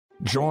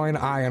Join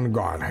Ian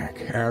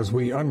Garlic as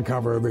we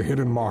uncover the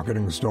hidden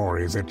marketing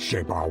stories that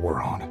shape our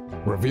world,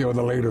 reveal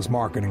the latest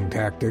marketing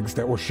tactics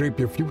that will shape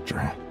your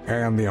future,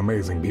 and the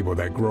amazing people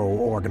that grow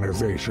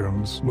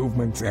organizations,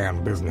 movements,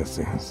 and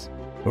businesses.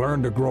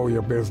 Learn to grow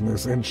your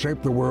business and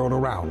shape the world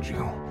around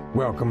you.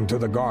 Welcome to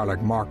the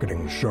Garlic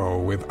Marketing Show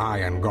with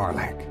Ian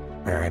Garlic.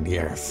 And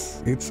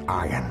yes, it's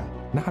Ian,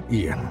 not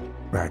Ian.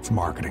 That's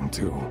marketing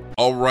too.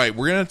 All right,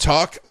 we're going to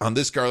talk on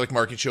this Garlic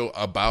Marketing Show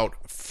about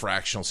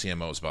fractional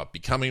CMOs, about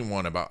becoming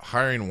one, about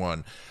hiring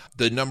one,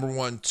 the number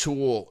one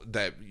tool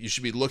that you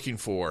should be looking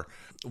for,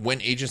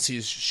 when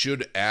agencies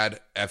should add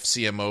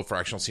FCMO,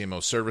 fractional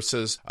CMO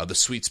services, the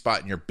sweet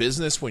spot in your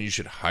business when you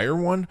should hire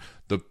one,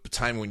 the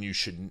time when you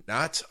should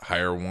not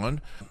hire one.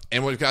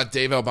 And we've got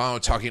Dave Albano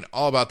talking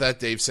all about that.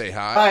 Dave, say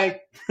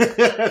hi.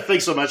 Hi.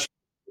 Thanks so much.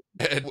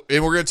 And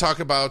we're going to talk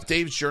about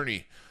Dave's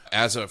journey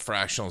as a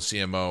fractional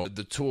CMO,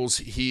 the tools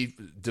he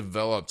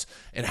developed,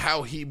 and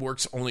how he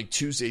works only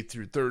Tuesday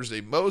through Thursday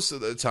most of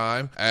the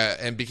time,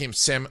 and became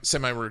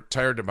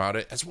semi-retired about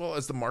it, as well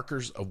as the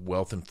markers of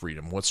wealth and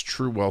freedom. What's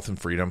true wealth and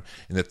freedom?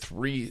 And the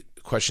 3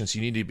 questions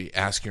you need to be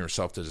asking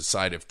yourself to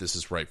decide if this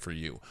is right for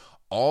you.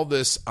 All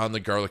this on the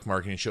Garlic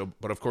Marketing Show,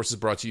 but of course, it's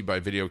brought to you by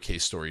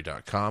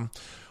videocasestory.com.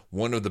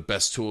 One of the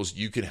best tools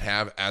you can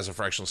have as a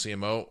fractional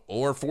CMO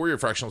or for your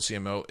fractional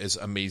CMO is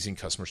amazing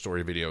customer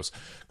story videos.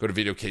 Go to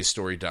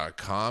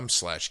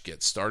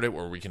videocasestory.com/get started,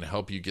 where we can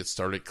help you get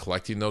started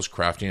collecting those,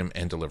 crafting them,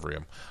 and delivering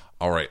them.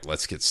 All right,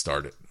 let's get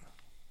started.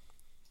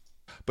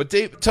 But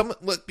Dave,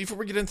 before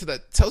we get into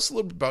that, tell us a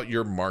little bit about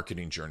your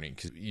marketing journey.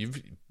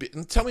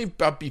 Tell me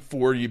about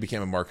before you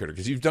became a marketer,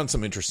 because you've done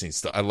some interesting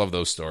stuff. I love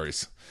those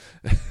stories.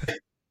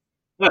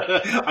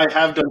 I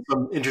have done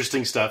some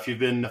interesting stuff. You've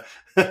been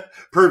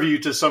purview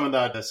to some of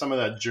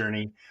that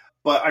journey,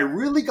 but I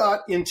really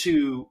got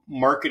into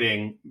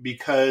marketing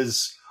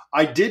because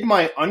I did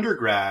my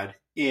undergrad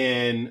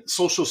in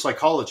social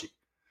psychology.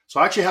 So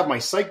I actually have my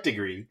psych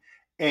degree,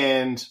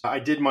 and I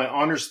did my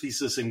honors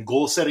thesis in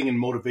goal setting and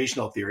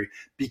motivational theory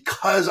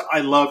because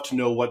I love to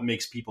know what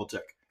makes people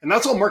tick. And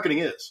that's all marketing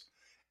is.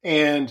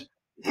 And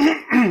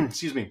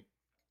excuse me.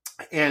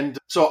 And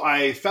so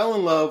I fell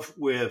in love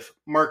with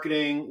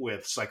marketing,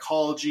 with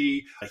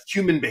psychology,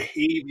 human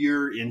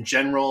behavior in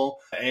general,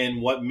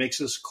 and what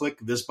makes us click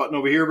this button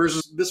over here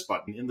versus this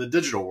button in the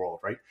digital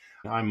world, right?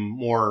 I'm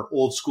more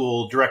old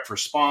school direct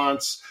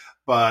response,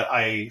 but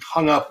I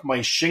hung up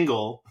my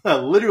shingle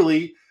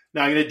literally.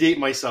 Now I'm going to date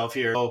myself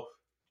here. So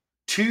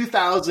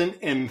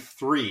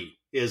 2003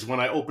 is when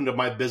I opened up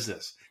my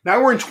business.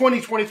 Now we're in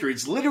 2023.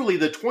 It's literally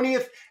the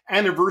 20th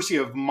anniversary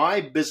of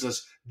my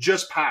business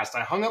just passed.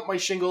 I hung up my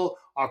shingle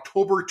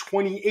October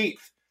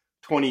 28th,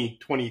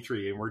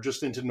 2023, and we're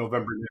just into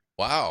November now.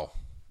 Wow.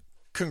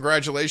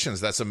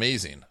 Congratulations. That's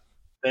amazing.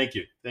 Thank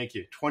you.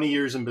 20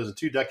 years in business,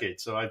 2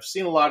 decades. So I've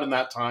seen a lot in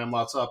that time,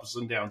 lots of ups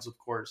and downs, of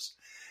course.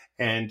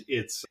 And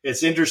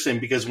it's interesting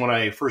because when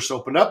I first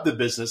opened up the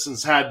business, and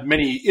it's had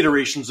many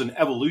iterations and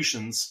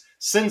evolutions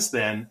since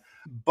then,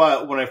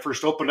 but when I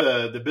first opened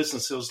the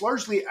business, it was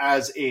largely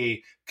as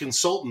a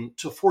consultant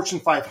to Fortune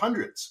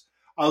 500s.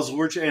 I was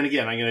working, and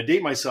again, I'm going to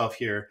date myself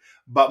here,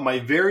 but my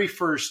very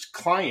first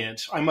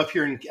client, I'm up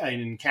here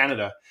in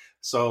Canada.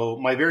 So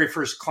my very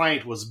first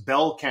client was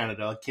Bell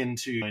Canada, akin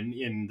to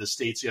in the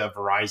States, you have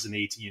Verizon,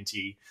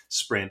 AT&T,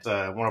 Sprint,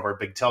 one of our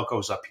big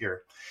telcos up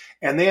here.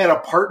 And they had a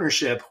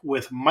partnership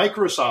with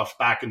Microsoft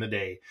back in the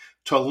day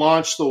to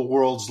launch the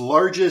world's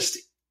largest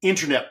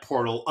internet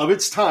portal of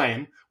its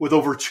time with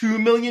over 2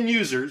 million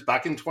users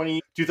back in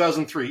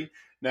 2003.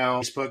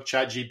 Now, Facebook,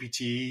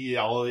 ChatGPT,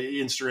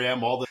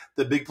 Instagram, all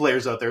the big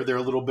players out there, they're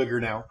a little bigger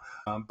now.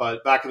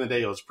 But back in the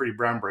day, it was pretty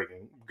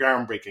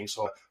groundbreaking.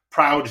 So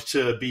proud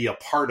to be a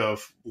part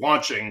of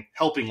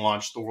helping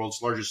launch the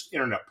world's largest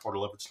internet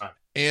portal of its time.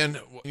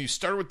 And you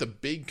started with the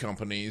big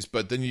companies,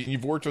 but then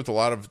you've worked with a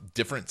lot of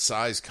different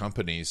size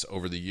companies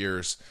over the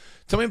years.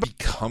 Tell me about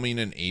becoming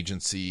an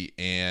agency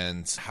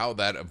and how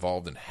that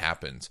evolved and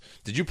happened.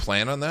 Did you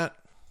plan on that?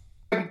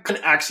 I'm an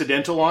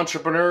accidental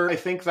entrepreneur, I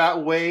think,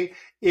 that way.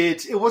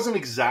 It wasn't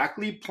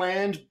exactly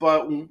planned,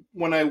 but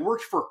when I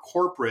worked for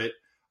corporate,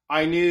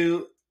 I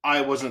knew I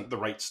wasn't the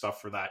right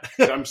stuff for that.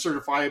 I'm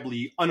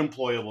certifiably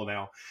unemployable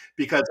now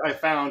because I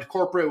found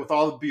corporate with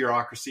all the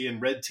bureaucracy and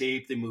red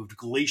tape, they moved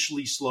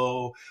glacially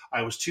slow.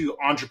 I was too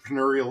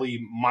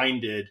entrepreneurially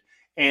minded,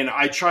 and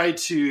I tried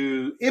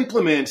to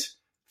implement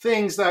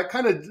things that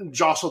kind of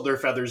jostled their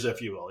feathers,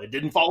 if you will. It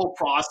didn't follow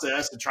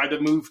process. It tried to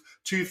move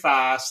too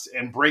fast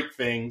and break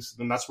things.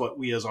 And that's what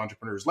we as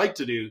entrepreneurs like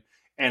to do.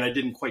 And I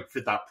didn't quite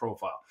fit that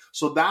profile.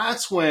 So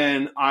that's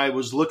when I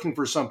was looking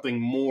for something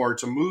more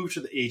to move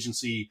to the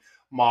agency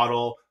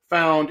model.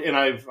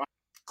 I've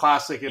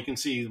classic, you can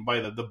see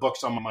by the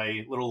books on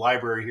my little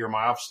library here,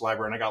 my office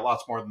library, and I got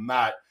lots more than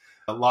that.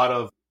 A lot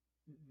of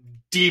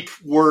deep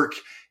work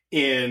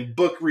in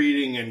book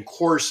reading and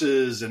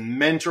courses and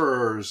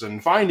mentors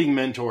and finding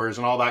mentors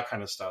and all that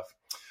kind of stuff.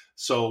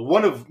 So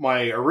one of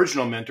my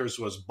original mentors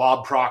was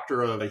Bob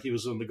Proctor. He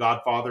was the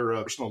godfather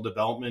of personal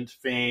development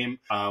fame.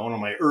 One of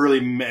my early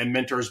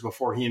mentors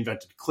before he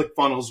invented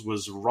ClickFunnels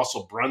was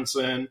Russell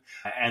Brunson.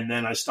 And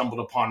then I stumbled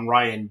upon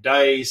Ryan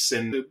Dice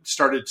and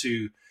started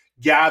to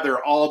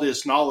gather all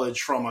this knowledge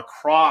from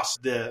across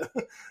the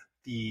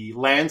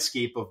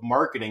landscape of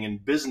marketing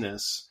and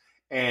business,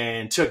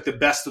 and took the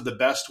best of the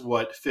best,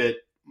 what fit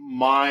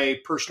my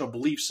personal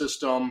belief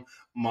system,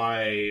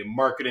 my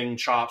marketing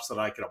chops that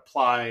I could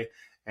apply,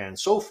 and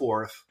so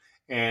forth.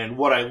 And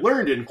what I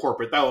learned in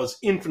corporate, that was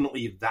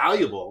infinitely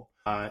valuable.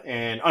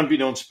 And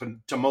unbeknownst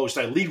to most,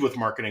 I lead with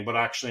marketing, but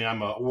actually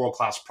I'm a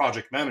world-class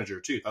project manager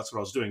too. That's what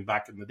I was doing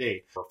back in the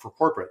day for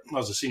corporate. I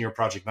was a senior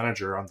project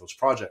manager on those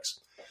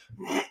projects.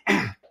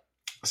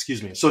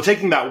 Excuse me. So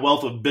taking that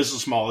wealth of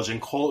business knowledge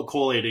and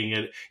collating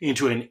it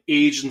into an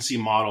agency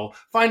model,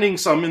 finding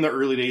some in the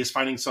early days,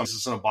 finding some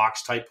business in a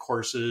box type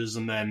courses,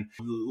 and then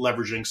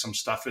leveraging some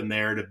stuff in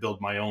there to build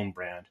my own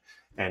brand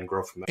and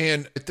grow from there.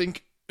 And I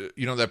think,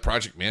 that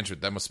project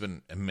management, that must have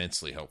been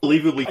immensely helpful.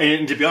 Unbelievably.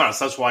 And to be honest,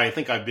 that's why I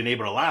think I've been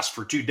able to last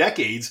for 2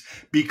 decades,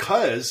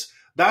 because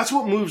that's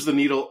what moves the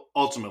needle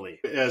ultimately.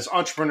 As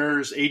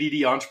entrepreneurs,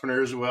 ADD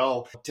entrepreneurs, we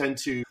all tend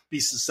to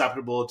be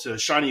susceptible to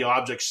shiny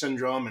object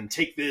syndrome and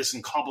take this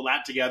and cobble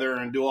that together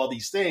and do all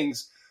these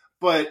things.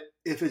 But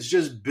if it's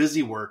just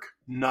busy work,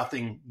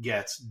 nothing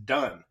gets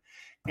done.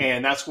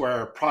 And that's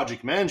where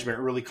project management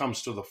really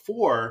comes to the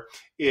fore.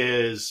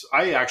 Is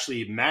I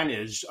actually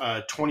managed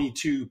a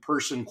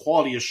 22-person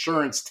quality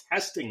assurance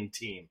testing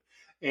team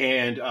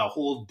and a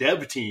whole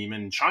dev team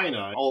in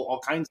China,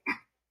 all kinds of.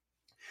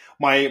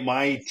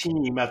 My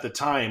team at the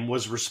time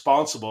was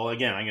responsible.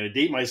 Again, I'm going to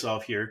date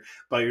myself here,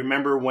 but you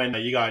remember when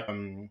you got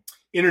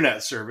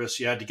internet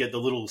service, you had to get the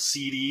little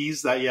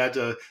CDs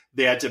that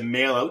they had to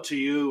mail out to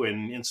you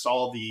and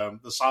install the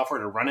software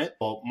to run it.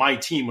 Well, my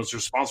team was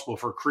responsible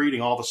for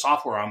creating all the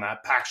software on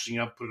that, packaging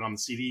up, put it on the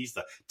CDs,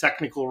 the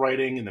technical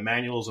writing and the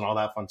manuals and all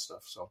that fun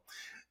stuff. So,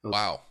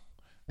 wow.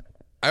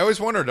 I always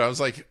wondered. I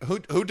was like,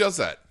 who does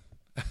that?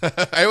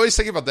 I always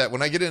think about that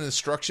when I get an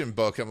instruction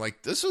book. I'm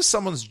like, this was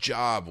someone's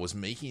job, was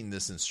making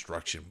this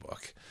instruction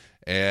book,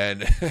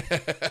 and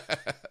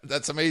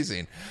that's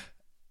amazing.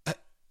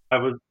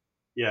 So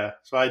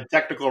I had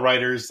technical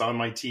writers on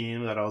my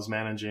team that I was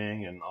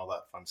managing and all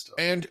that fun stuff.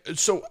 And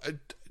so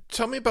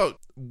tell me about,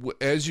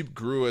 as you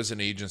grew as an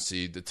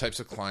agency, the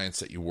types of clients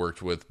that you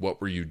worked with, what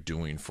were you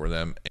doing for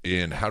them,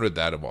 and how did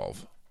that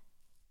evolve?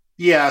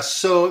 Yeah,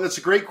 so that's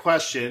a great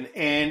question.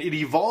 And it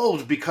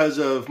evolved because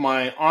of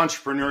my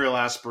entrepreneurial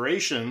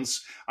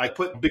aspirations. I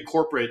put big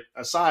corporate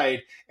aside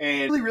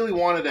and really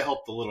wanted to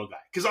help the little guy,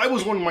 because I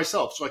was one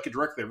myself, so I could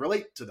directly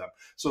relate to them.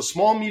 So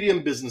small,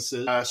 medium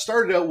businesses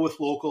started out with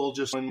local,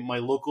 just in my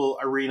local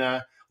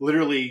arena,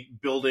 literally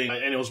building,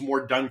 and it was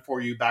more done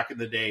for you back in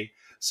the day.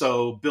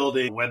 So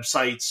building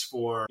websites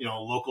for,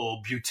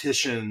 local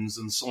beauticians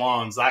and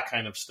salons, that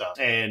kind of stuff,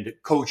 and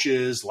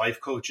coaches,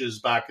 life coaches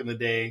back in the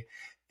day,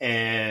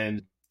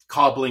 and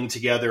cobbling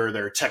together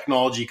their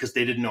technology because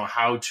they didn't know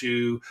how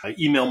to,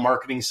 email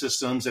marketing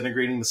systems,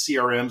 integrating the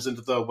CRMs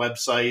into the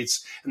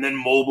websites. And then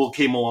mobile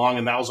came along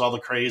and that was all the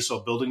craze.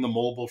 So building the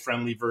mobile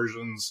friendly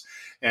versions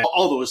and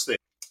all those things.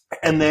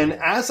 And then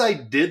as I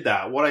did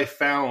that, what I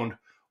found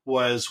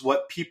was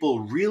what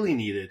people really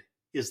needed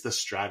is the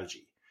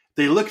strategy.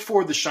 They looked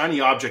for the shiny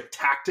object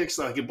tactics,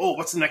 like,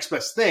 what's the next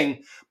best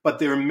thing? But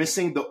they're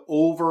missing the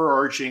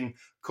overarching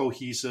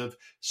cohesive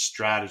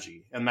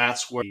strategy. And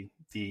that's where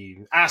the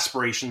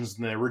aspirations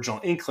and the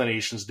original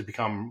inclinations to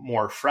become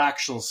more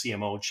fractional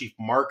CMO, chief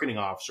marketing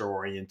officer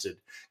oriented,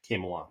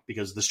 came along,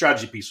 because the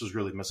strategy piece was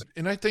really missing.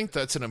 And I think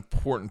that's an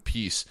important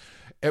piece.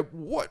 At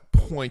what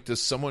point should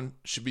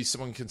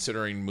someone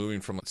considering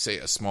moving from, let's say,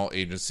 a small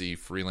agency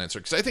freelancer?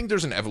 Because I think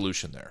there's an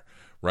evolution there,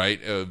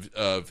 right?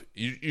 Of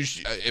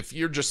if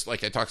you're just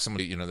like, I talk to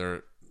somebody,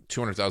 they're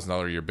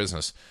 $200,000 a year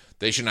business,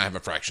 they should not have a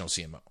fractional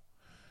CMO.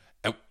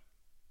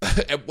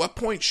 At what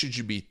point should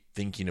you be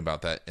thinking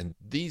about that in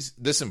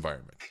this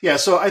environment? Yeah,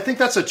 so I think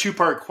that's a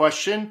 2-part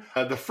question.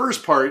 The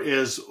first part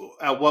is,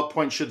 at what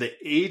point should the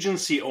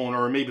agency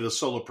owner, or maybe the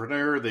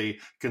solopreneur, the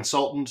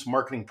consultant,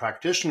 marketing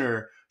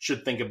practitioner,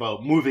 should think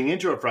about moving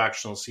into a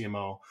fractional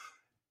CMO?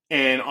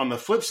 And on the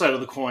flip side of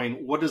the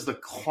coin, what does the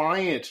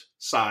client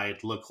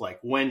side look like?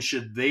 When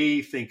should they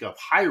think of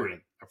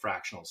hiring a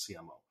fractional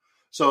CMO?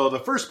 So the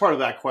first part of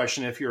that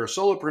question, if you're a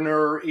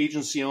solopreneur,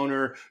 agency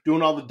owner,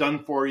 doing all the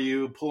done for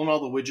you, pulling all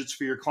the widgets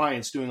for your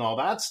clients, doing all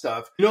that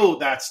stuff,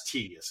 that's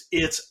tedious.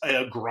 It's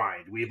a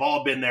grind. We've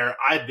all been there.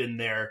 I've been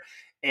there.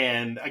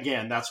 And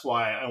again, that's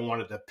why I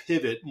wanted to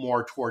pivot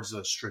more towards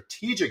the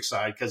strategic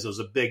side, because there was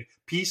a big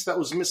piece that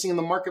was missing in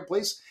the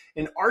marketplace.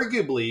 And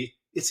arguably,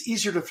 it's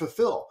easier to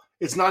fulfill.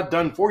 It's not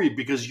done for you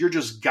because you're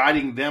just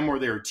guiding them or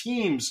their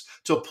teams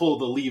to pull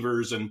the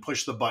levers and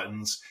push the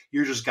buttons.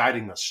 You're just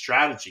guiding the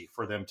strategy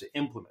for them to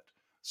implement.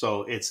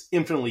 So it's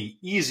infinitely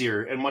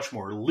easier and much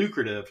more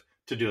lucrative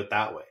to do it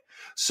that way.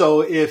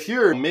 So if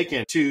you're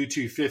making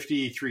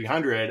 $250,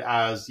 $300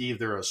 as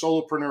either a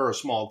solopreneur or a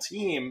small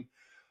team,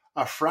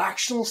 a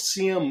fractional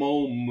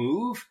CMO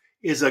move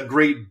is a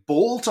great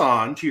bolt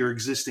on to your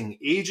existing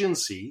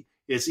agency.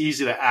 It's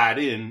easy to add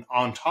in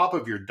on top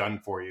of your done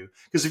for you.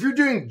 Because if you're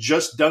doing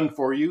just done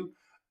for you,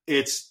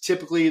 it's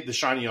typically the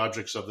shiny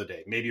objects of the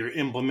day. Maybe you're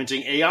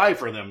implementing AI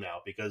for them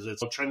now because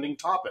it's a trending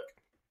topic.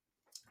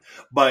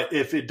 But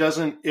if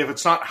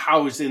it's not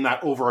housed in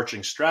that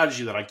overarching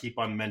strategy that I keep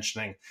on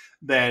mentioning,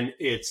 then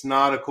it's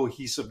not a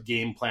cohesive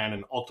game plan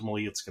and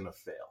ultimately it's going to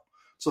fail.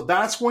 So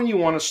that's when you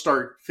want to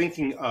start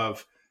thinking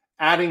of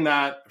adding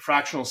that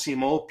fractional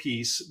CMO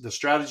piece, the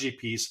strategy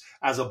piece,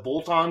 as a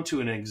bolt-on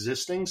to an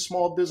existing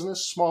small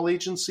business, small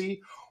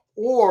agency.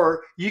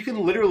 Or you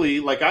can literally,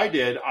 like I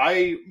did,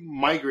 I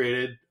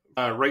migrated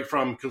right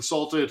from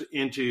consultant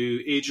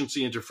into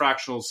agency into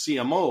fractional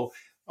CMO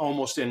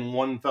almost in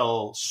one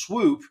fell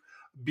swoop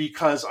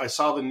because I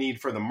saw the need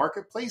for the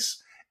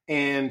marketplace.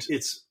 And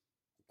it's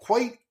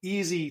quite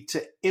easy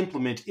to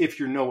implement if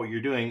you know what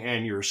you're doing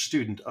and you're a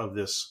student of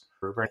this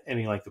for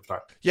any length of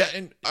time. Yeah,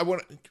 and I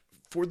want to,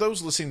 for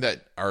those listening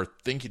that are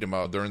thinking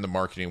about, they're in the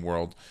marketing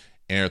world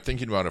and are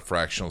thinking about a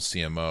fractional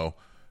CMO,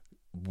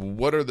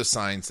 what are the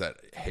signs that,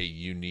 hey,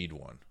 you need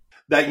one?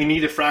 That you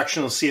need a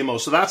fractional CMO.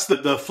 So that's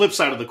the flip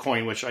side of the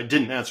coin, which I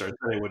didn't answer. I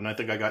said I wouldn't. I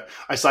think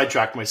I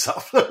sidetracked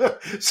myself.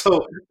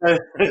 So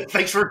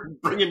thanks for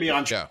bringing me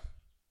on. Yeah,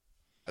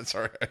 that's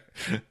all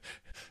right.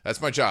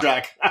 That's my job.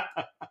 Jack.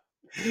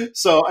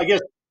 So I guess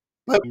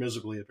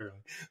miserably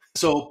apparently.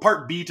 So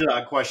part B to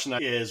that question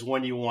is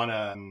when you want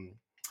to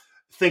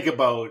think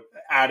about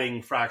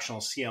adding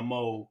fractional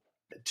CMO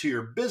to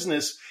your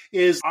business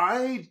is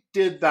I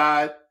did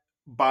that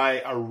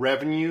by a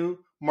revenue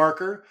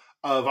marker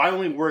of I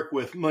only work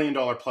with $1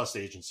 million plus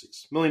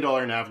agencies, $1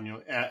 million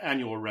in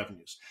annual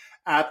revenues.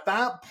 At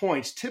that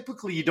point,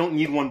 typically you don't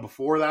need one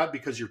before that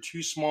because you're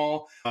too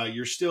small.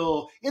 You're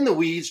still in the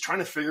weeds trying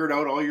to figure it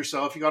out all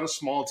yourself. You got a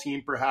small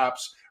team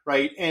perhaps,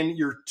 right? And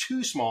you're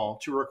too small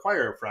to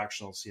require a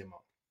fractional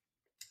CMO.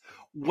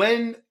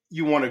 When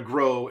you want to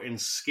grow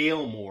and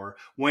scale more,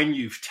 when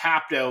you've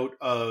tapped out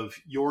of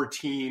your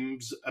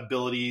team's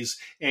abilities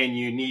and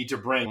you need to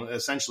bring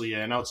essentially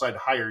an outside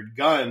hired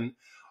gun,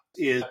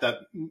 is that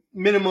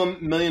minimum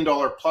 $1 million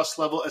plus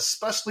level,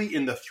 especially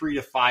in the 3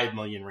 to 5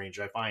 million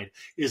range, I find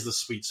is the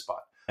sweet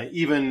spot,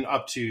 even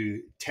up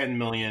to 10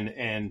 million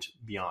and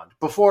beyond.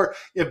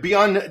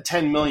 Beyond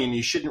 10 million,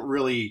 you shouldn't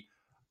really,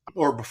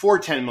 or before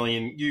 10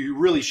 million, you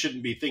really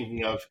shouldn't be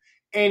thinking of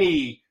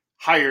any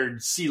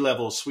hired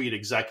C-level suite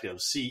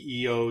executives,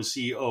 CEOs,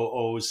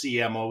 COOs,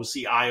 CMOs,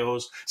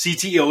 CIOs,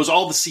 CTOs,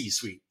 all the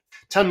C-suite.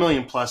 10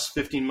 million plus,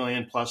 15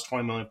 million plus,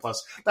 20 million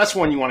plus. That's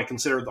when you want to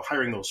consider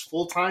hiring those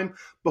full-time.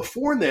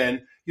 Before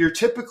then, you're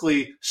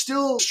typically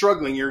still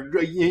struggling.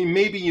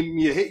 Maybe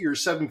you hit your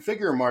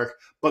 7-figure mark,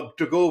 but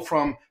to go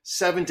from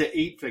 7 to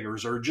 8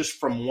 figures or just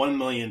from 1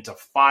 million to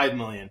 5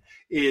 million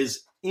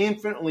is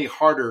infinitely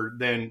harder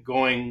than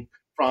going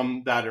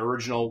from that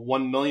original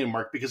 1 million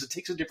mark because it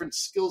takes a different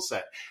skill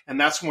set. And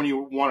that's when you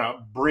want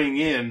to bring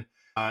in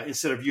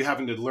instead of you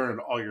having to learn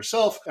it all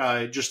yourself,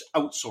 just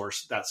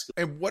outsource that skill.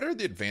 And what are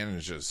the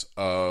advantages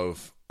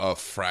of a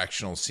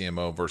fractional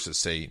CMO versus,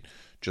 say,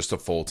 just a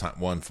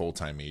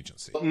full-time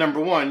agency? Number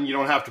one, you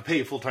don't have to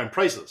pay full-time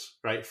prices,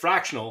 right?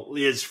 Fractional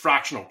is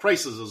fractional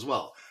prices as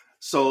well.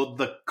 So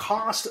the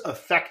cost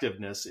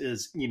effectiveness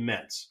is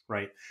immense,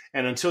 right?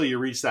 And until you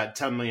reach that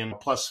 10 million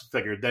plus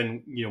figure,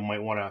 then you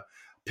might want to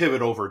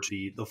pivot over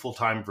to the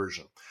full-time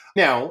version.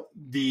 Now,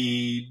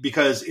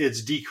 because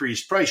it's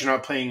decreased price, you're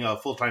not paying a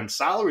full-time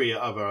salary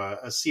of a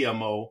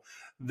CMO,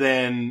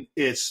 then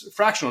it's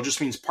fractional,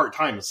 just means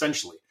part-time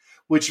essentially,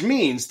 which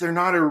means they're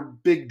not a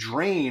big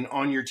drain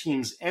on your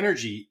team's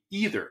energy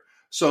either.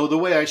 So the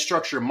way I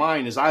structure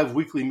mine is I have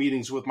weekly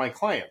meetings with my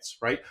clients,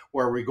 right?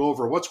 Where we go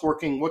over what's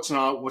working, what's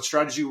not, what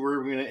strategy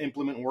we're going to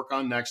implement and work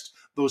on next,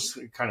 those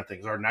kind of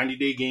things. Our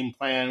 90-day game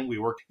plan, we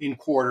work in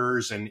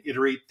quarters and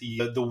iterate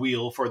the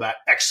wheel for that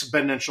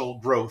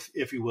exponential growth,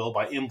 if you will,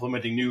 by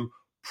implementing new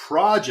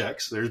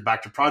projects. There's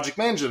back to project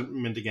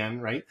management again,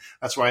 right?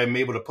 That's why I'm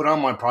able to put on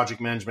my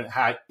project management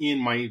hat in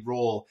my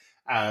role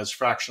as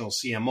fractional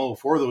CMO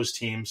for those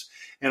teams.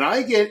 And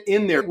I get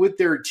in there with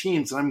their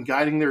teams and I'm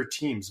guiding their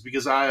teams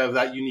because I have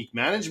that unique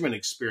management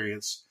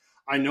experience.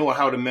 I know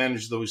how to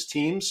manage those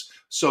teams.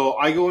 So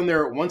I go in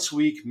there once a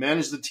week,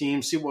 manage the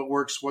team, see what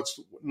works,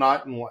 what's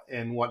not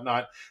and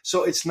whatnot.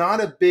 So it's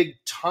not a big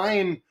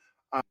time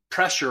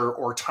pressure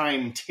or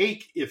time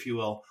take, if you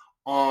will,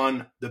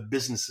 on the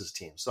business's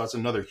team. So that's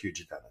another huge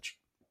advantage.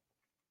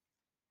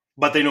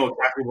 But they know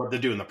exactly what to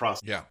do in the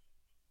process. Yeah.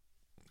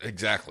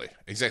 Exactly.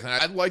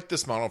 I like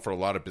this model for a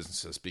lot of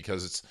businesses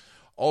because it's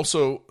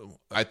also,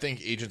 I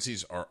think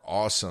agencies are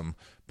awesome,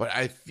 but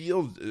I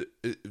feel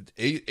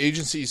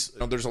agencies,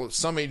 there's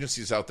some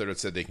agencies out there that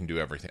said they can do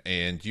everything.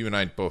 And you and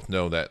I both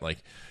know that like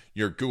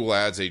your Google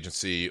Ads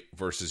agency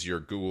versus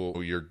your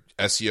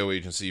SEO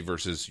agency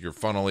versus your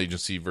funnel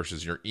agency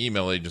versus your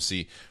email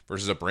agency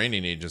versus a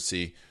branding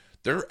agency,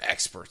 they're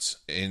experts.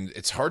 And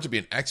it's hard to be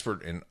an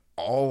expert in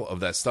all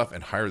of that stuff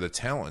and hire the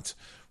talent.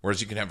 Whereas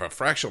you can have a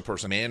fractional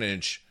person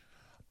manage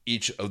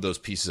each of those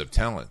pieces of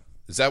talent.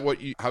 Is that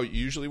how it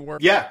usually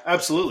works? Yeah,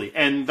 absolutely.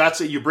 And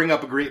you bring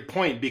up a great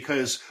point,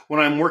 because when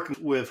I'm working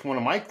with one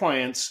of my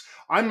clients,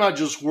 I'm not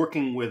just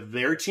working with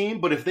their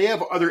team, but if they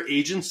have other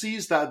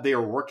agencies that they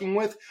are working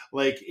with,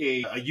 like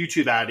a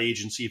YouTube ad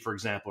agency, for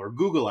example, or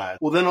Google Ads,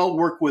 well, then I'll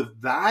work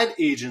with that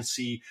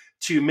agency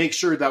to make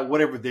sure that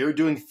whatever they're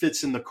doing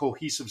fits in the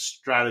cohesive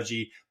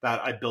strategy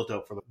that I built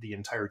out for the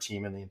entire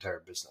team and the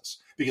entire business.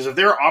 Because if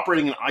they're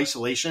operating in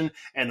isolation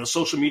and the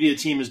social media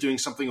team is doing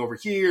something over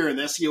here and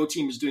the SEO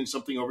team is doing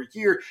something over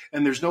here,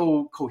 and there's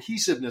no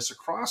cohesiveness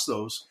across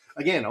those,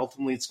 again,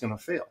 ultimately it's going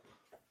to fail.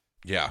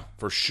 Yeah,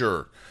 for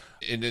sure.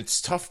 And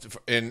it's tough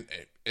and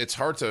it's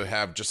hard to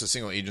have just a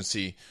single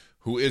agency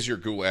who is your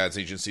Google Ads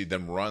agency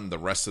then run the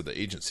rest of the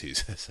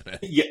agencies, isn't it?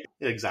 Yeah,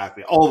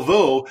 exactly.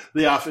 Although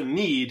they often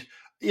need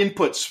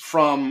inputs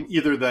from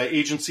either the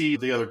agency,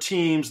 the other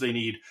teams. They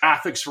need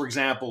graphics, for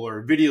example,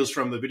 or videos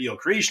from the video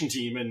creation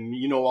team, and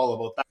you know all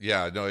about that.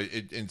 Yeah, no,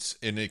 it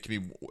can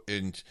be,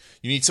 and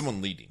you need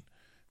someone leading,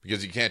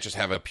 because you can't just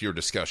have a pure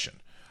discussion.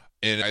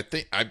 And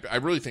I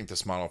really think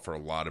this model for a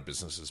lot of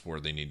businesses where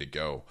they need to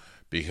go,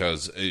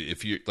 because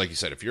if you, like you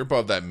said, if you're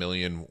above that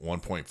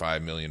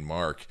 1.5 million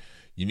mark,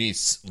 you need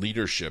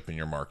leadership in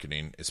your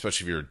marketing,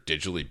 especially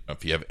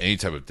if you have any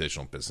type of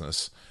digital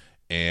business,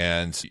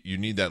 and you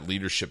need that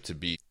leadership to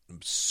be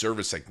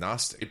service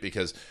agnostic.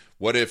 Because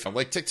what if,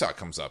 like, TikTok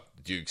comes up?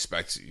 Do you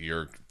expect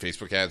your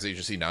Facebook ads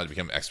agency now to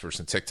become experts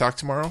in TikTok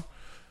tomorrow?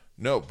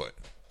 No,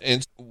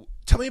 and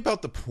tell me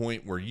about the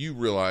point where you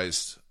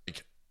realized,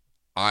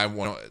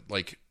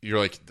 you're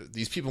like,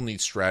 these people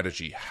need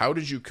strategy. How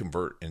did you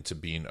convert into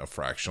being a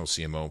fractional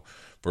CMO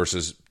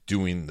versus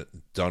doing the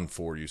done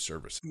for you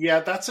service?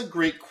 Yeah, that's a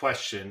great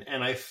question.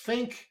 And I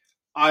think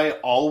I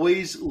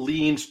always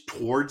leaned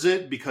towards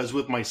it because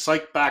with my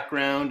psych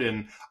background,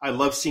 and I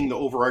love seeing the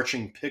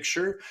overarching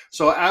picture.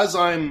 So as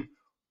I'm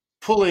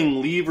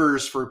pulling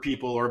levers for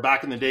people, or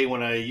back in the day when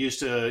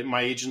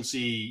my agency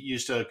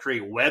used to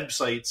create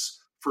websites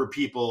for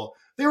people,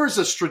 there was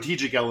a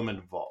strategic element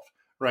involved.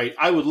 Right.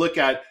 I would look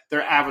at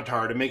their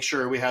avatar to make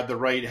sure we had the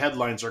right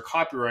headlines or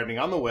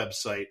copywriting on the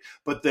website.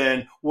 But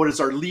then what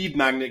is our lead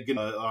magnet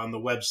on the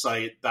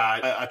website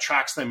that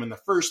attracts them in the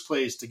first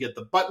place to get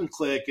the button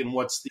click, and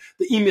what's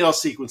the email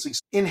sequencing?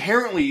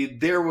 Inherently,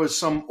 there was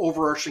some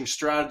overarching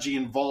strategy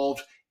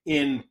involved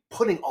in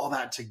putting all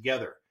that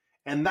together.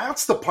 And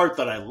that's the part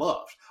that I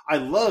loved. I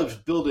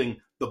loved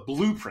building the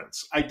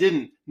blueprints. I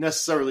didn't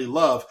necessarily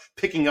love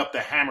picking up the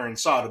hammer and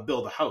saw to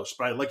build a house,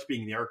 but I liked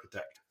being the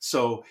architect.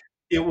 So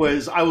I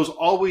was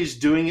always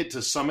doing it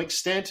to some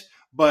extent,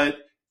 but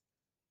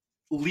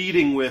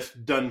leading with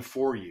done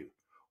for you.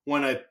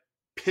 When I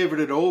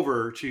pivoted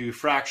over to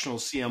fractional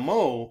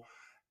CMO,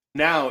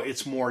 now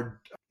it's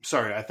more,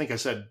 sorry, I think I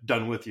said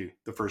done with you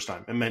the first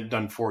time. I meant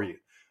done for you.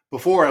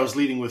 Before I was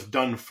leading with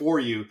done for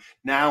you.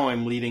 Now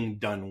I'm leading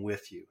done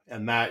with you.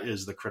 And that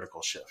is the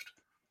critical shift.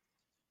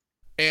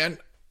 And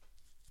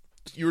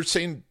you were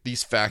saying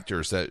these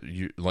factors that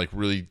you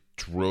really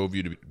drove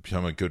you to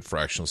become a good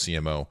fractional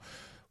CMO.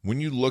 When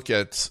you look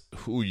at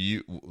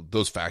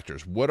those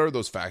factors, what are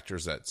those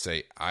factors that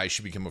say I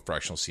should become a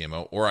fractional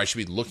CMO, or I should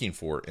be looking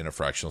for in a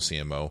fractional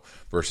CMO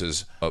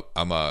versus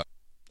I'm a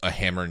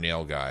hammer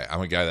nail guy.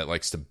 I'm a guy that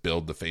likes to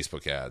build the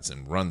Facebook ads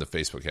and run the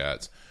Facebook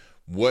ads.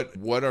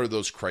 What are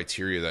those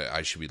criteria that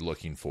I should be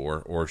looking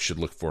for or should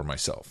look for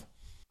myself?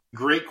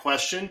 Great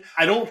question.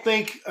 I don't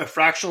think a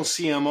fractional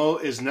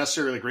CMO is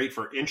necessarily great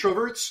for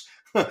introverts.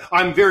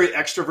 I'm very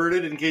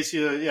extroverted, in case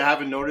you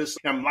haven't noticed.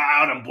 I'm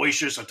loud, I'm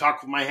boisterous, I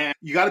talk with my hand.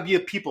 You got to be a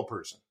people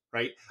person,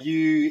 right?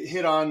 You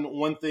hit on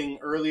one thing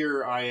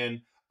earlier,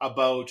 Ian,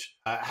 about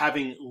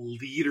having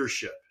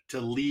leadership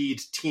to lead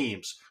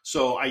teams.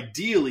 So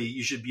ideally,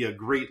 you should be a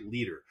great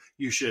leader.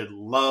 You should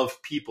love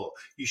people.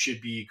 You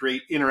should be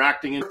great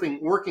interacting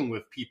and working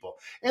with people.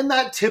 And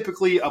that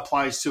typically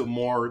applies to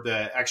more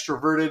the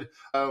extroverted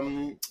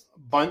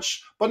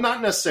bunch, but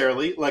not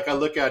necessarily. Like I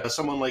look at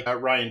someone like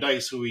Ryan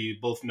Dice, who we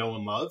both know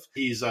and love.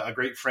 He's a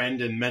great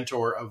friend and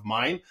mentor of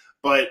mine,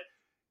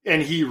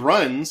 and he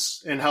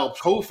runs and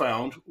helped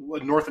co-found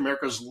North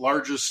America's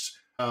largest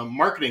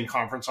marketing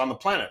conference on the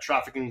planet,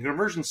 Traffic and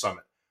Conversion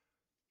Summit.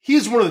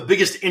 He's one of the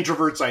biggest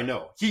introverts I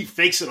know. He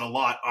fakes it a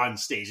lot on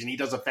stage, and he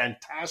does a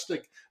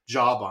fantastic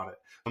job on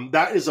it.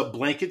 That is a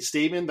blanket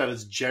statement that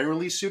is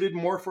generally suited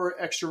more for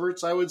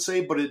extroverts, I would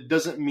say, but it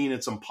doesn't mean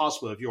it's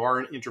impossible. If you are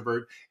an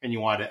introvert and you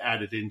want to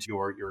add it into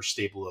your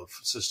stable of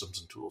systems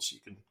and tools, you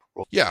can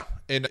roll. Yeah,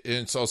 and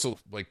it's also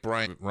like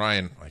Ryan,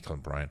 I call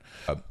him Brian.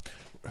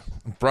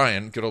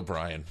 Brian, good old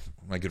Brian,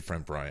 my good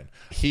friend Brian.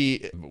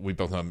 We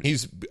both know him.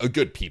 He's a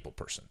good people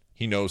person.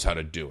 He knows how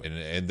to do it.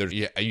 And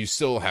you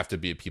still have to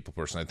be a people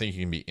person. I think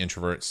you can be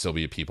introvert, still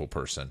be a people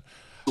person.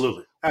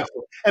 Absolutely.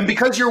 And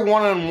because you're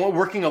one-on-one,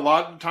 working a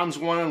lot of times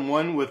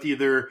one-on-one with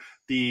either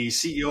the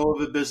CEO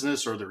of a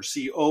business or their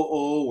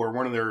COO or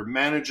one of their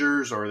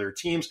managers or their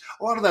teams,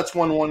 a lot of that's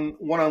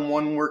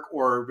one-on-one work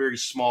or very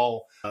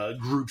small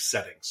group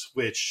settings,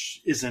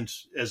 which isn't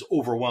as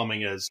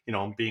overwhelming as,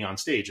 being on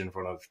stage in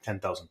front of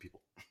 10,000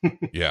 people.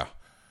 Yeah.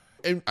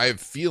 And I have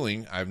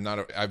feeling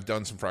I've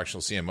done some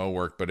fractional CMO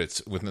work, but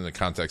it's within the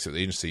context of the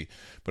agency.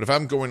 But if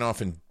I'm going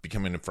off and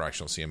becoming a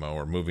fractional CMO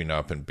or moving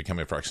up and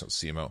becoming a fractional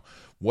CMO,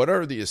 what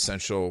are the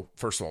essential,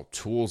 first of all,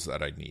 tools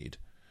that I need?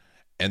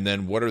 And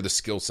then what are the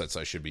skill sets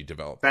I should be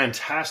developing?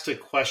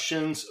 Fantastic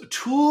questions.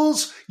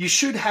 Tools, you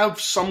should have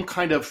some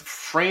kind of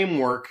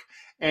framework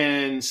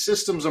and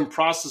systems and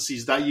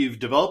processes that you've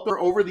developed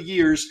over the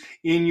years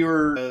in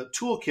your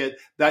toolkit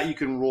that you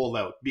can roll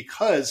out,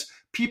 because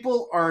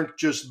people aren't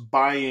just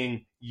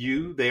buying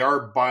you, they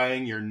are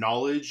buying your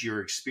knowledge,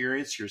 your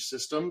experience, your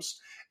systems.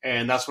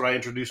 And that's what I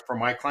introduced for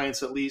my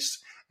clients, at least.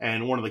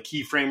 And one of the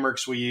key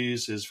frameworks we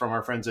use is from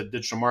our friends at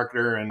Digital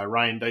Marketer, and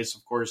Ryan Dice,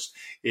 of course,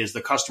 is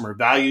the customer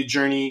value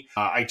journey.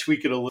 I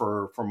tweak it a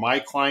little for my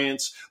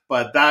clients,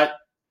 but that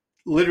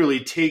literally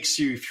takes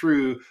you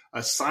through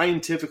a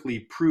scientifically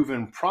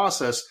proven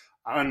process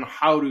on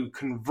how to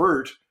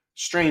convert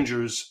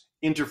strangers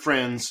into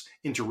friends,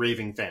 into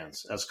raving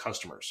fans as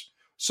customers.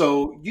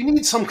 So you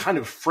need some kind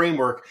of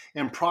framework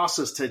and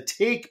process to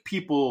take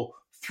people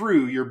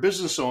through, your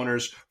business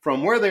owners,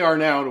 from where they are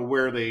now to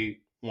where they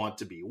want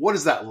to be. What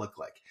does that look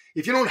like?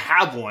 If you don't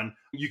have one,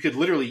 you could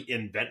literally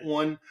invent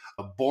one,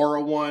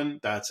 borrow one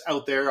that's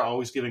out there,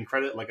 always giving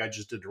credit, like I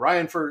just did to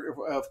Ryan,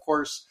 of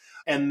course.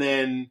 And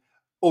then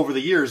over the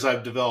years,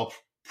 I've developed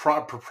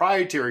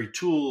proprietary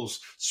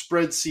tools,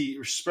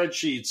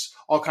 spreadsheets,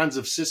 all kinds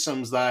of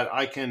systems that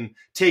I can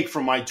take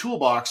from my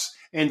toolbox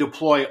and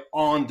deploy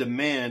on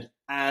demand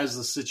as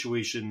the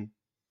situation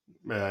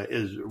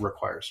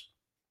requires.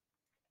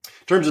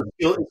 In terms of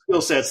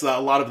skill sets, a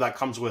lot of that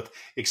comes with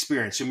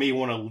experience. You may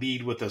want to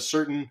lead with a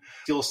certain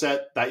skill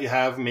set that you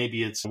have.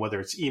 Maybe it's whether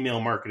it's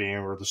email marketing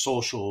or the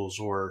socials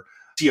or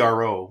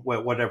CRO,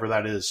 whatever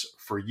that is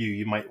for you.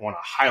 You might want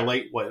to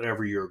highlight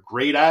whatever you're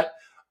great at,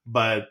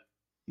 but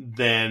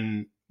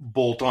then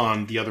bolt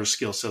on the other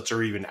skill sets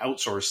or even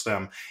outsource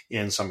them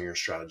in some of your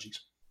strategies.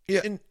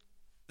 Yeah. And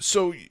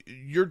so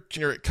you're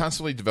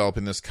constantly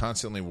developing this,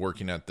 constantly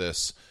working at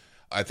this.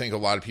 I think a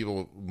lot of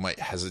people might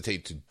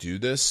hesitate to do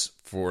this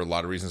for a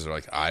lot of reasons. They're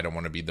like, I don't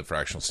want to be the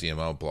fractional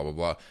CMO, blah, blah,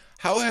 blah.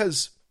 How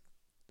has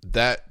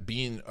that,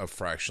 being a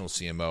fractional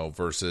CMO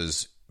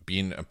versus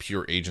being a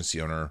pure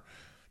agency owner,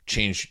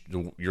 changed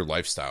your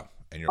lifestyle?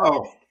 And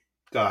your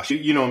Gosh,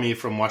 you know me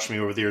from watching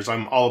me over the years.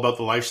 I'm all about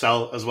the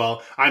lifestyle as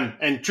well.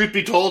 And truth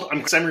be told,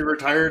 I'm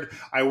semi-retired.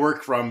 I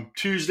work from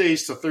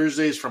Tuesdays to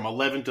Thursdays from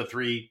 11 to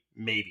 3,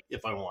 maybe,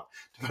 if I want,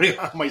 depending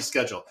on my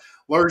schedule.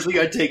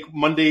 Largely, I take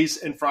Mondays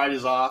and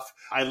Fridays off.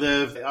 I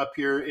live up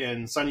here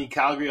in sunny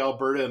Calgary,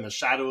 Alberta, in the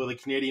shadow of the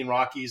Canadian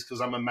Rockies, because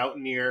I'm a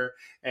mountaineer,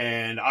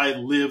 and I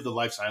live the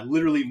lifestyle. I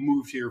literally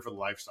moved here for the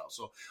lifestyle.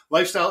 So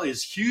lifestyle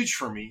is huge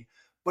for me.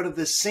 But at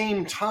the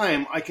same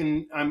time,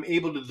 I'm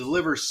able to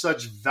deliver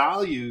such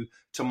value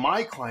to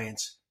my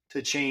clients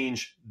to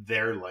change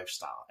their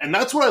lifestyle. And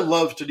that's what I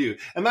love to do.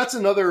 And that's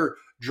another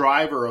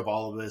driver of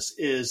all of this,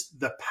 is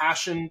the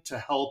passion to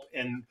help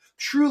and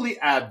truly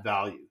add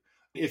value.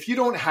 If you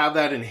don't have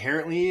that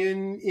inherently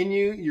in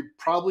you, you're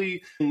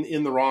probably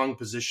in the wrong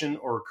position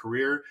or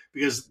career,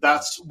 because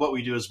that's what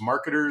we do as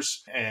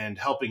marketers and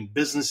helping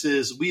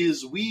businesses.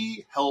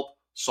 We help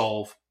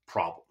solve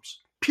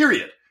problems,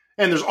 period.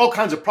 And there's all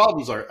kinds of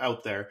problems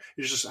out there.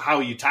 It's just how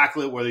you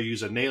tackle it, whether you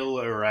use a nail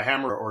or a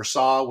hammer or a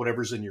saw,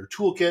 whatever's in your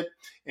toolkit,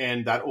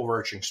 and that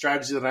overarching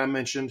strategy that I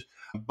mentioned.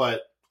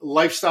 But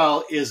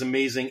lifestyle is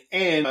amazing.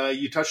 And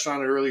you touched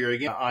on it earlier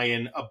again,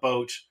 Ian,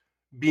 about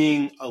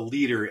being a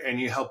leader, and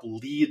you help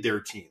lead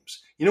their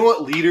teams. You know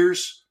what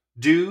leaders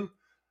do?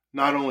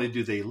 Not only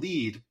do they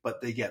lead,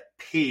 but they get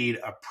paid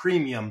a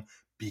premium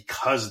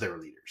because they're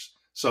leaders.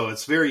 So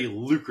it's very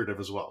lucrative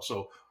as well.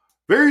 So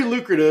very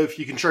lucrative.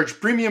 You can charge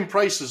premium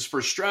prices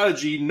for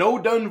strategy, no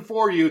done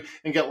for you,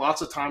 and get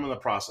lots of time in the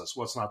process.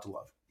 What's not to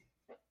love?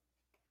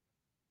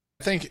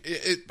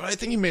 I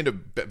think you made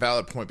a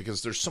valid point,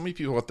 because there's so many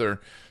people out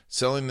there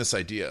selling this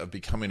idea of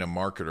becoming a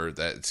marketer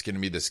that it's going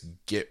to be this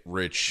get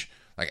rich.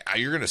 Like,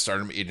 you're going to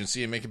start an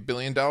agency and make $1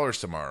 billion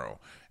tomorrow,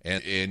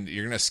 and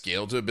you're going to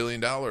scale to $1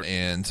 billion.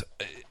 And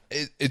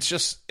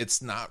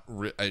it's not,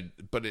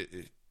 but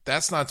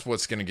that's not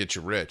what's going to get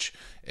you rich.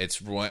 It's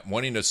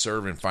wanting to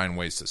serve and find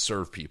ways to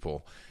serve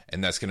people.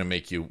 And that's going to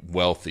make you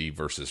wealthy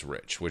versus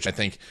rich, which I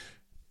think,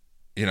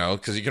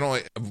 because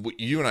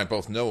you and I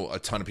both know a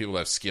ton of people that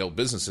have scaled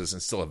businesses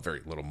and still have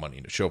very little money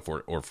to show for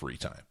it or free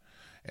time.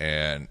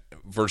 And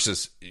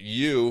versus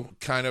you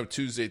kind of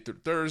Tuesday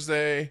through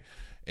Thursday,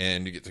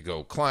 and you get to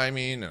go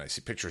climbing, and I see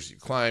pictures of you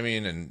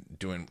climbing and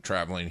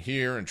traveling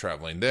here and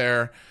traveling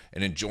there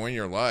and enjoying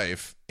your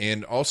life,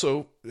 and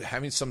also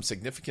having some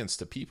significance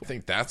to people. I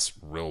think that's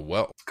real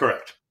wealth.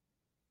 Correct.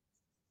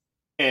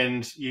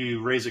 And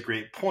you raise a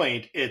great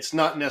point. It's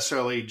not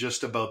necessarily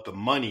just about the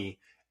money,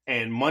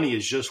 and money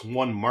is just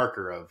one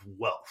marker of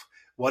wealth.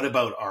 What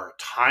about our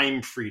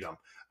time freedom?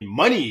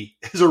 Money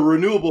is a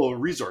renewable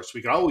resource.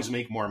 We can always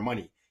make more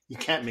money. You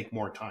can't make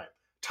more time.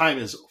 Time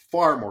is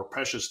far more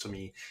precious to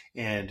me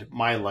and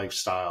my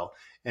lifestyle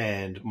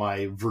and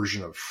my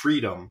version of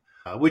freedom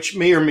which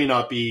may or may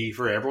not be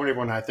for everyone.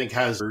 Everyone, I think,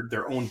 has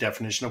their own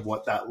definition of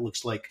what that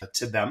looks like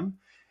to them.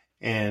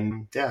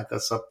 And yeah,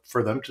 that's up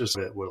for them to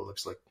decide what it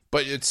looks like.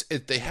 But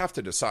they have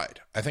to decide.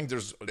 I think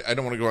I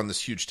don't want to go on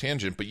this huge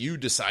tangent, but you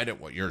decided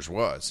what yours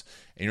was,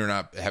 and you're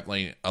not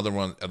letting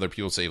other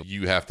people say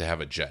you have to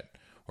have a jet,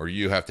 or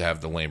you have to have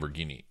the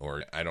Lamborghini,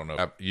 or I don't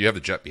know, you have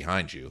the jet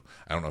behind you.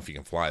 I don't know if you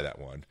can fly that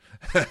one.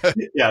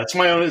 Yeah, it's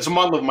my own. It's a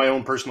model of my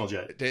own personal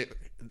jet. Dave,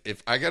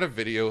 if I got a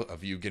video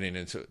of you getting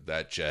into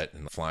that jet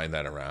and flying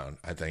that around,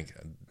 I think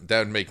that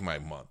would make my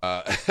month.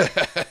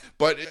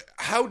 But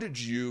how did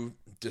you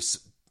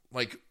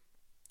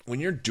when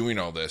you're doing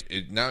all this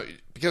now,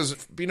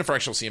 because being a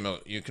fractional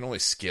CMO, you can only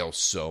scale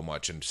so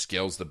much, and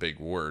scale's the big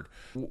word.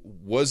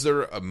 Was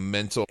there a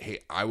mental, hey,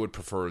 I would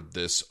prefer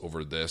this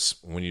over this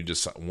when you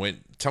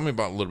tell me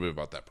a little bit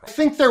about that process? I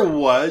think there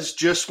was,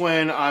 just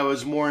when I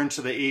was more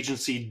into the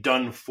agency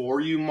done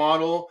for you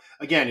model.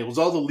 Again, it was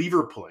all the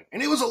lever pulling,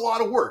 and it was a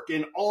lot of work,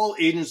 and all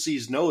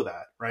agencies know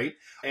that, right?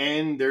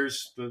 And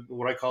there's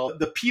what I call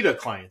the PETA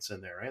clients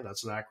in there, right?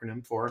 That's an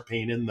acronym for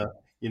pain in the,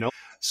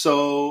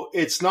 so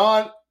it's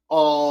not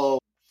all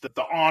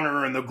the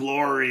honor and the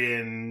glory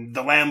and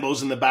the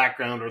Lambos in the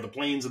background or the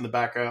planes in the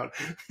background.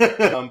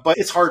 But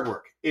it's hard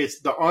work.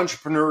 The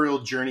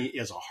entrepreneurial journey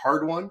is a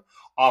hard one.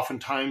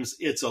 Oftentimes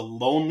it's a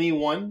lonely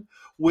one,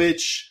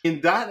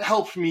 and that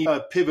helped me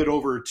pivot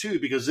over too,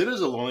 because it is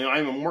a lonely.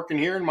 I'm working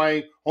here in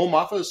my home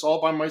office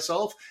all by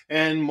myself,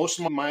 and most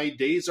of my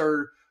days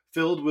are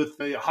filled with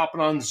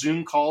hopping on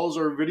Zoom calls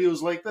or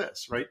videos like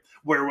this, right?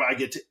 Where I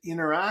get to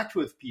interact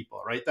with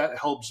people, right? That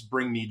helps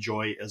bring me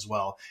joy as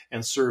well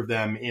and serve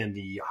them in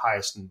the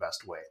highest and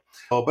best way.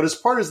 But as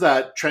part of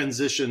that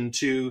transition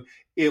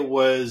it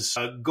was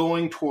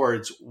going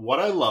towards what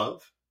I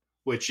love,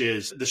 which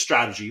is the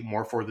strategy,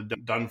 more for the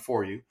done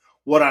for you,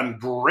 what I'm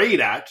great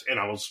at, and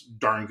I was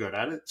darn good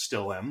at it,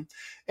 still am,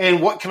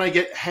 and what can I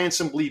get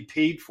handsomely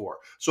paid for?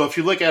 So if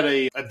you look at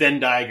a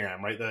Venn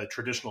diagram, right, the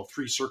traditional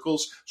 3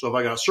 circles. So if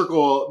I got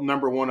circle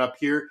number 1 up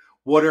here,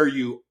 what are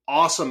you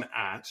awesome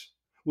at?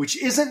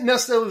 Which isn't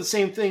necessarily the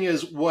same thing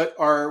as what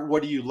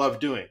do you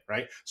love doing,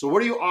 right? So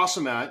what are you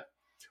awesome at?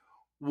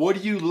 What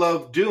do you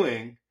love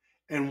doing?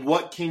 And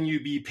what can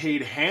you be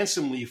paid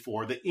handsomely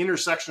for? The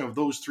intersection of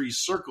those 3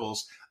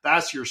 circles,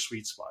 that's your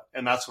sweet spot.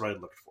 And that's what I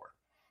looked for.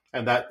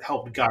 And that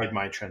helped guide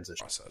my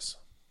transition process.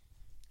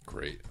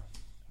 Great.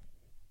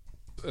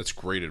 That's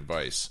great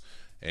advice.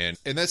 And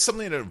that's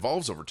something that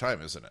evolves over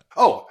time, isn't it?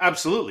 Oh,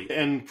 absolutely.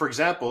 And for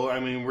example,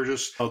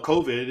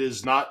 COVID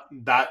is not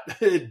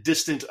that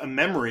distant a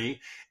memory.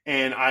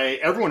 And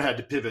everyone had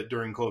to pivot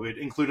during COVID,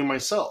 including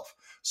myself.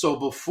 So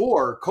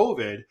before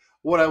COVID,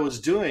 what I was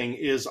doing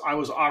is I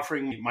was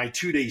offering my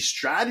 2-day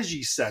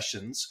strategy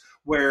sessions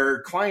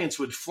where clients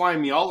would fly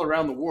me all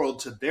around the world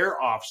to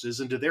their offices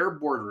and to their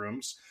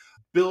boardrooms,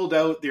 build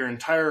out their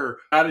entire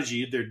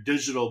strategy, their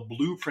digital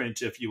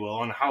blueprint, if you will,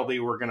 on how they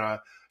were going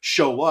to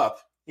show up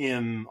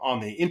on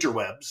the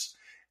interwebs.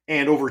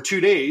 And over 2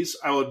 days,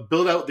 I would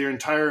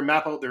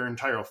map out their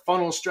entire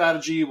funnel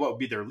strategy, what would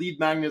be their lead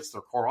magnets,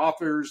 their core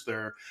offers,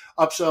 their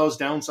upsells,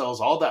 downsells,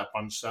 all that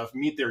fun stuff,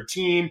 meet their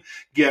team,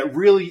 get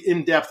really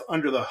in-depth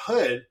under the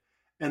hood.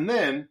 And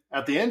then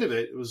at the end of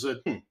it, it was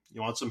you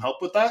want some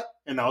help with that?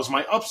 And that was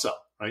my upsell,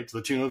 right? To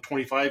the tune of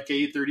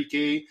 $25K,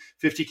 $30K,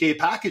 $50K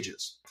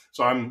packages.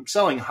 So I'm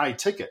selling high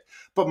ticket,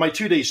 but my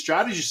 2-day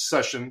strategy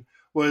session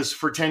was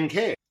for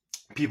 $10K.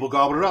 People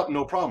gobbled it up,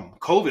 no problem.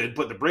 COVID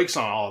put the brakes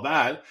on all of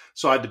that.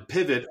 So I had to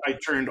pivot. I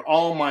turned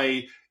all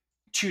my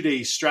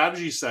 2-day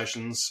strategy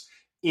sessions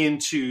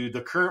into the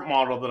current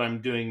model that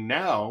I'm doing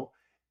now,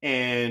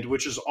 and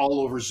which is all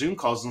over Zoom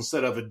calls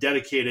instead of a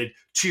dedicated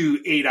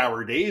 2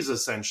 8-hour days,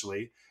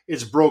 essentially.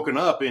 It's broken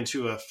up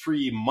into a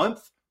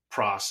 3-month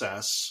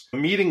process, a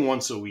meeting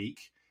once a week,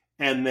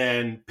 and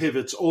then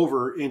pivots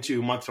over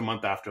into month to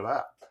month after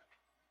that.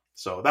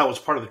 So that was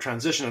part of the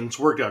transition, and it's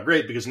worked out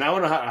great because now I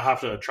don't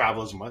have to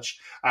travel as much.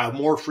 I have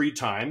more free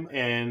time,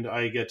 and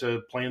I get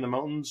to play in the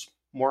mountains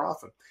more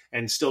often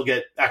and still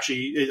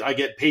I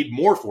get paid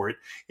more for it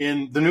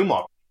in the new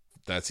model.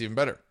 That's even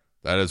better.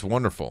 That is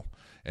wonderful,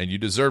 and you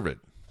deserve it.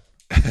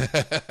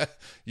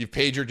 You've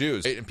paid your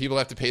dues, and people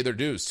have to pay their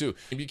dues too.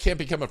 You can't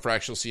become a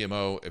fractional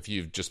CMO if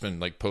you've just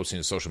been posting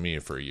to social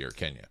media for a year,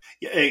 can you?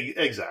 Yeah,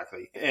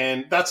 exactly.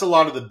 And that's a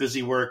lot of the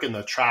busy work and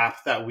the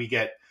trap that we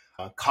get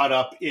caught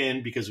up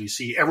in because we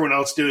see everyone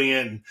else doing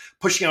it and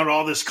pushing out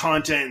all this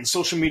content and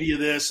social media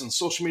this and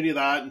social media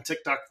that and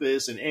TikTok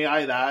this and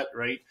AI that,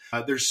 right?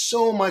 There's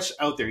so much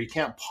out there. You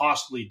can't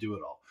possibly do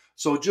it all.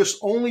 So just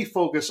only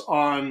focus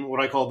on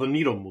what I call the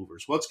needle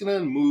movers. What's going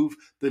to move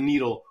the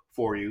needle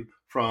for you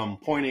from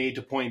point A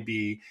to point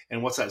B,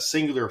 and what's that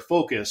singular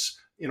focus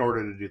in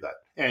order to do that?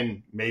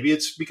 And maybe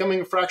it's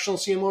becoming a fractional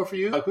CMO for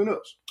you. Who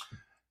knows?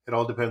 It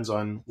all depends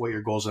on what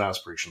your goals and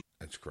aspirations.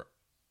 That's correct.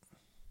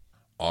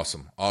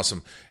 Awesome.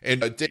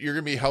 And you're going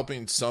to be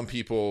helping some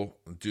people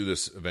do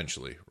this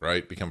eventually,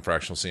 right? Become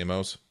fractional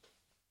CMOs?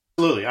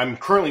 Absolutely. I'm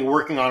currently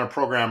working on a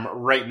program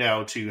right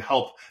now to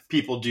help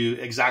people do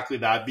exactly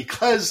that,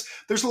 because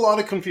there's a lot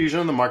of confusion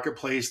in the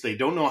marketplace. They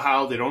don't know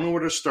how, they don't know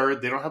where to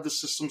start. They don't have the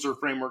systems or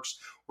frameworks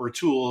or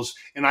tools.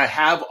 And I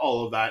have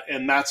all of that.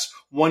 And that's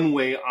one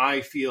way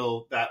I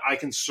feel that I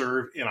can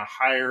serve in a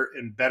higher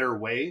and better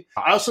way.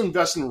 I also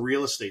invest in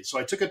real estate. So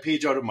I took a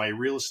page out of my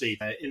real estate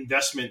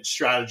investment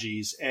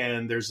strategies.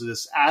 And there's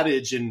this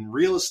adage in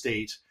real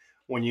estate: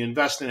 when you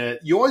invest in it,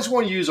 you always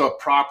want to use a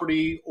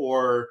property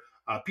or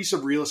a piece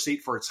of real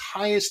estate for its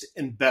highest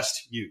and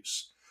best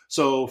use.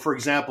 So, for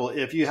example,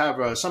 if you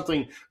have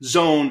something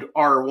zoned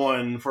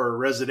R1 for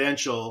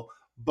residential,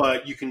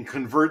 but you can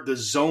convert the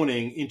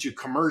zoning into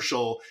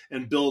commercial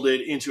and build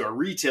it into a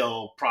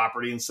retail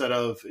property instead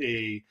of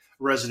a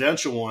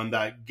residential one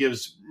that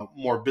gives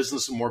more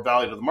business and more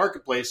value to the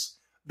marketplace,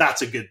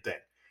 that's a good thing.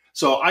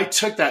 So I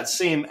took that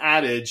same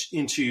adage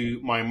into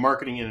my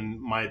marketing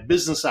and my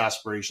business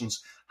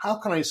aspirations. How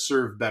can I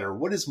serve better?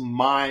 What is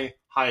my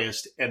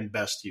highest and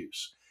best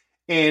use?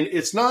 And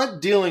it's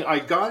not dealing, I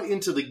got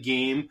into the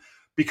game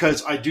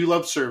because I do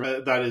love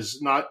service. That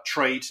is not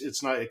trite.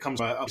 It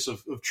comes out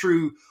of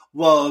true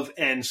love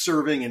and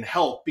serving and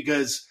help,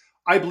 because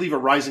I believe a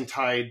rising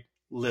tide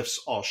lifts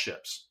all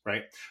ships,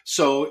 right?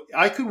 So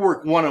I could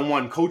work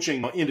one-on-one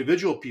coaching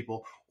individual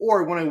people,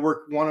 or when I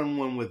work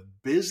one-on-one with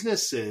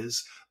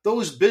businesses,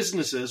 those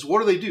businesses,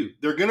 what do?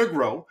 They're going to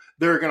grow.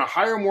 They're going to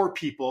hire more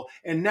people.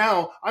 And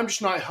now I'm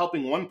just not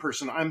helping one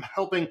person. I'm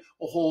helping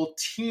a whole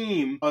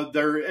team.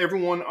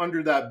 Everyone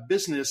under that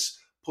business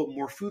put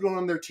more food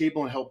on their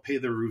table and help pay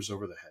their roofs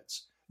over their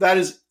heads. That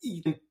is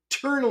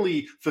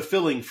internally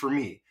fulfilling for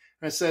me.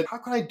 And I said, how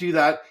can I do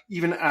that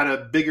even at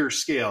a bigger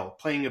scale,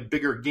 playing a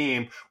bigger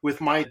game with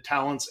my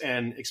talents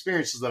and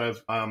experiences that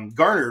I've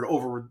garnered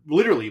over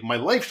literally my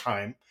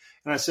lifetime?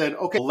 And I said,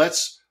 okay,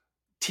 let's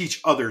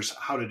teach others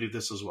how to do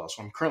this as well.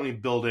 So I'm currently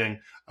building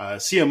a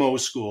CMO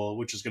school,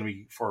 which is going to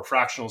be for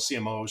fractional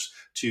CMOs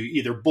to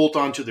either bolt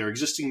onto their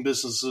existing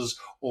businesses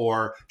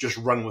or just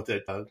run with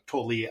it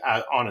totally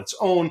on its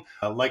own,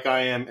 like I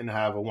am, and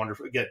have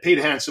get paid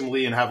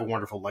handsomely and have a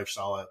wonderful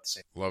lifestyle at the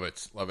same time. Love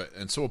it. Love it.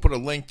 And so we'll put a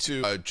link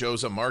to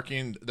Joza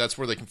Marketing. That's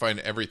where they can find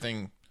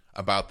everything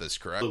about this,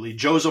 correct? Absolutely.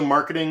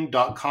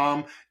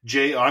 JozaMarketing.com.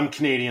 I'm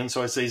Canadian,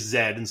 so I say Z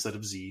instead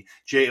of Z.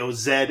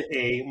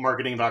 JOZA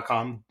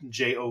Marketing.com.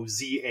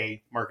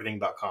 JOZA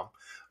Marketing.com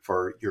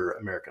for your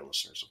American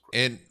listeners, of course.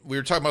 And we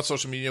were talking about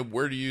social media.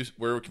 Where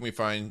can we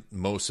find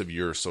most of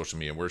your social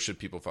media? Where should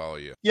people follow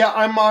you? Yeah,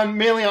 I'm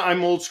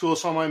old school,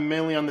 so I'm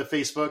mainly on the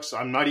Facebooks.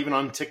 I'm not even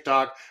on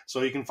TikTok.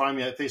 So you can find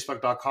me at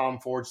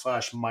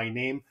facebook.com/my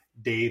name,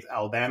 Dave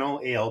Albano,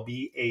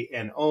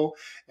 Albano,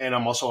 and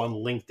I'm also on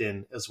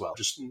LinkedIn as well.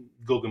 Just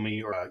Google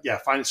me or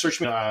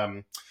search me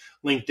on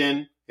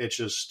LinkedIn. It's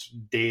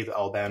just Dave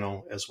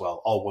Albano as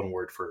well, all one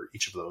word for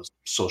each of those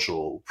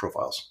social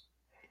profiles.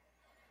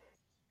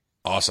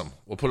 Awesome.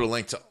 We'll put a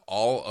link to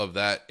all of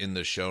that in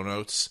the show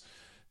notes.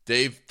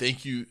 Dave,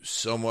 thank you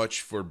so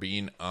much for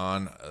being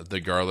on the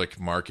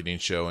Garlic Marketing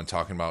Show and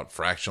talking about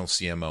fractional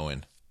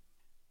CMOing.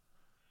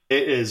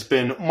 It has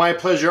been my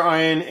pleasure,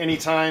 Ian.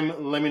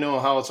 Anytime, let me know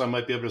how else I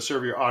might be able to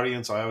serve your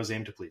audience. I always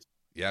aim to please.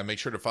 Yeah, make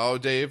sure to follow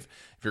Dave.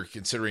 If you're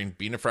considering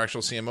being a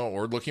fractional CMO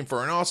or looking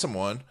for an awesome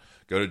one,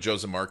 go to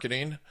Joza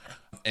Marketing.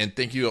 And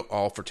thank you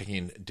all for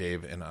taking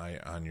Dave and I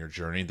on your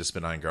journey. This has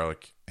been Ian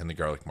Garlic and the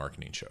Garlic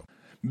Marketing Show.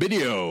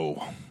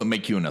 Video will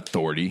make you an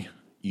authority.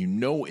 You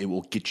know it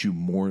will get you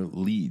more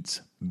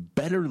leads,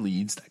 better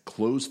leads that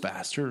close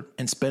faster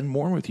and spend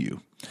more with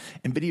you.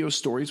 And video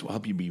stories will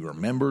help you be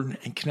remembered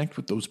and connect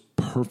with those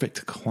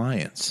perfect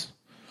clients.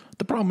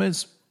 The problem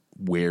is,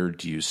 where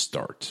do you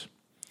start?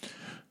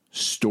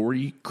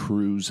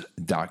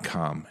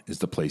 Storycruise.com is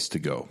the place to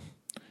go.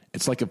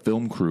 It's like a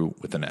film crew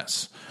with an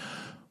S.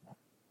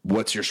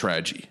 What's your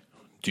strategy?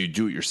 Do you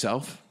do it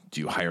yourself?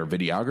 Do you hire a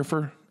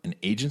videographer? An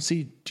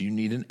agency? Do you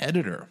need an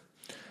editor?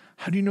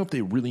 How do you know if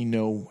they really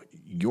know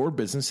your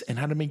business and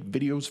how to make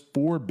videos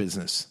for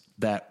business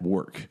that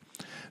work?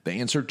 The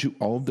answer to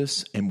all of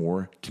this and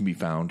more can be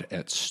found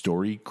at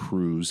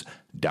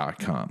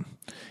storycruise.com.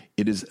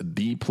 It is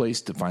the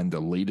place to find the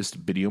latest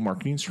video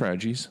marketing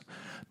strategies,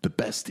 the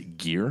best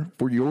gear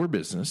for your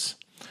business,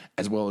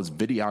 as well as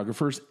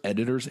videographers,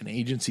 editors, and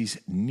agencies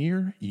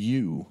near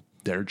you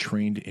that are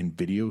trained in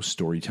video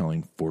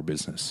storytelling for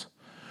business.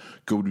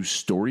 Go to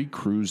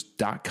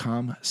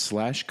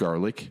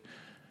storycruise.com/garlic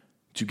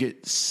to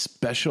get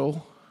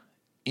special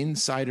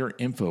insider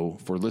info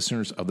for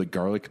listeners of the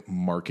Garlic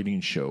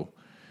Marketing Show,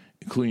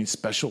 including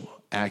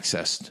special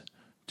access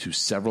to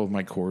several of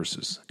my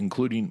courses,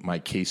 including my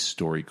case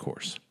story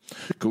course.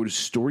 Go to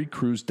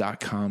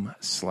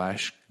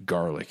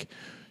storycruise.com/garlic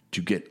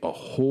to get a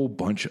whole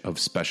bunch of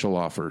special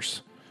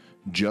offers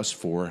just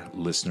for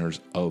listeners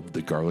of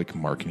the Garlic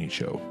Marketing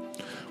Show.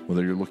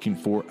 Whether you're looking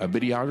for a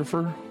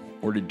videographer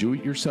or to do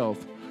it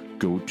yourself,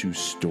 go to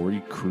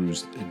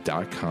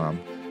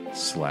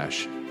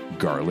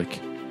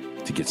storycruise.com/garlic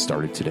to get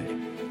started today.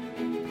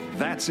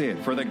 That's it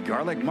for the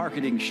Garlic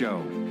Marketing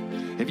Show.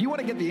 If you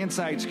want to get the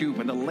inside scoop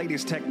and the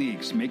latest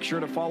techniques, make sure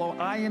to follow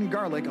Iron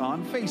Garlic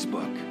on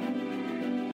Facebook.